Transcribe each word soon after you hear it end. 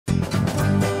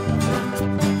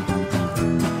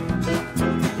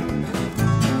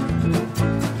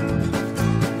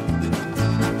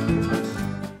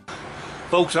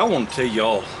Folks, I want to tell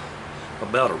y'all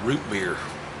about a root beer.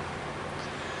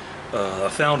 I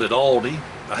found at Aldi.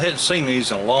 I hadn't seen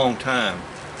these in a long time,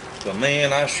 but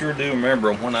man, I sure do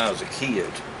remember them when I was a kid.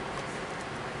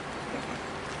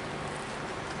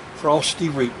 Frostie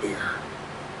root beer.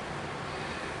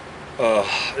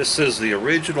 This is the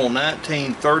original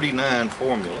 1939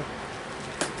 formula,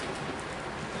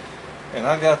 and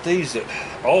I got these at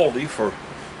Aldi for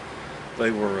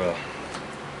they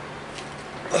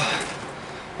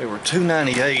were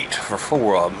 $2.98 for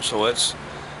 4 of them, so that's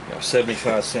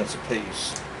 75 cents a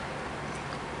piece.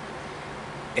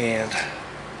 And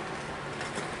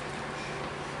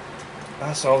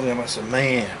I saw them, I said,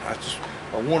 man,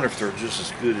 I wonder if they're just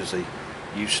as good as they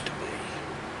used to be.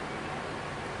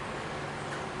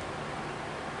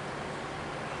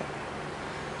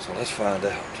 So let's find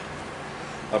out.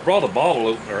 I brought a bottle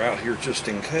opener out here just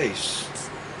in case,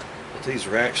 but these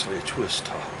are actually a twist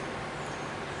top.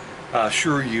 I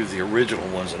assure you the original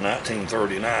ones in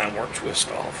 1939 weren't twist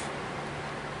off.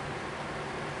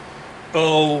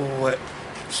 Oh, that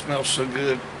smells so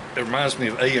good. It reminds me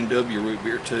of A&W root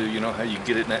beer too. You know how you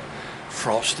get it in that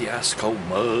frosty ice cold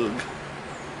mug.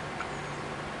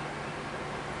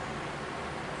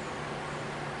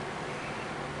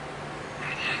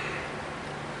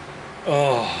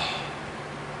 Oh,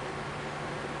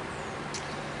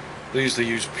 these they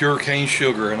use pure cane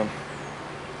sugar in them.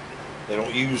 They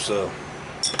don't use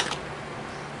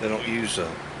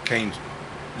cane.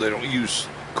 They don't use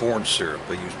corn syrup.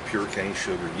 They use pure cane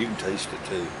sugar. You can taste it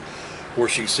too. Of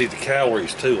course, you can see the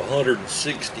calories too.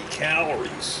 160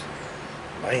 calories.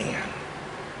 Man,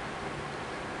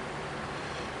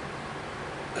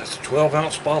 that's a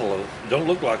 12-ounce bottle. It don't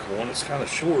look like one. It's kind of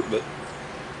short, but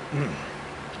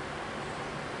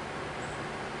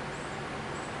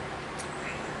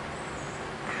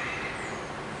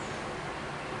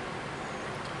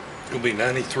It's gonna be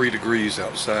 93 degrees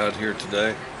outside here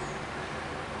today,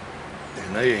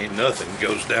 and they ain't nothing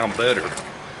goes down better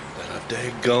than a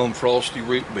daggum Frostie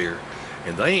root beer.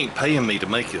 And they ain't paying me to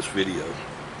make this video.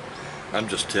 I'm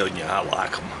just telling you I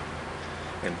like them,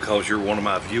 and because you're one of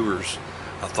my viewers,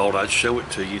 I thought I'd show it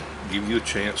to you, give you a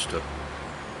chance to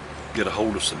get a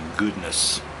hold of some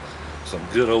goodness, some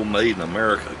good old made in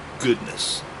America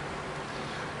goodness.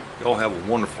 Y'all have a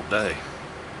wonderful day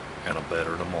and a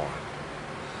better tomorrow.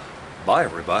 Bye,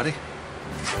 everybody.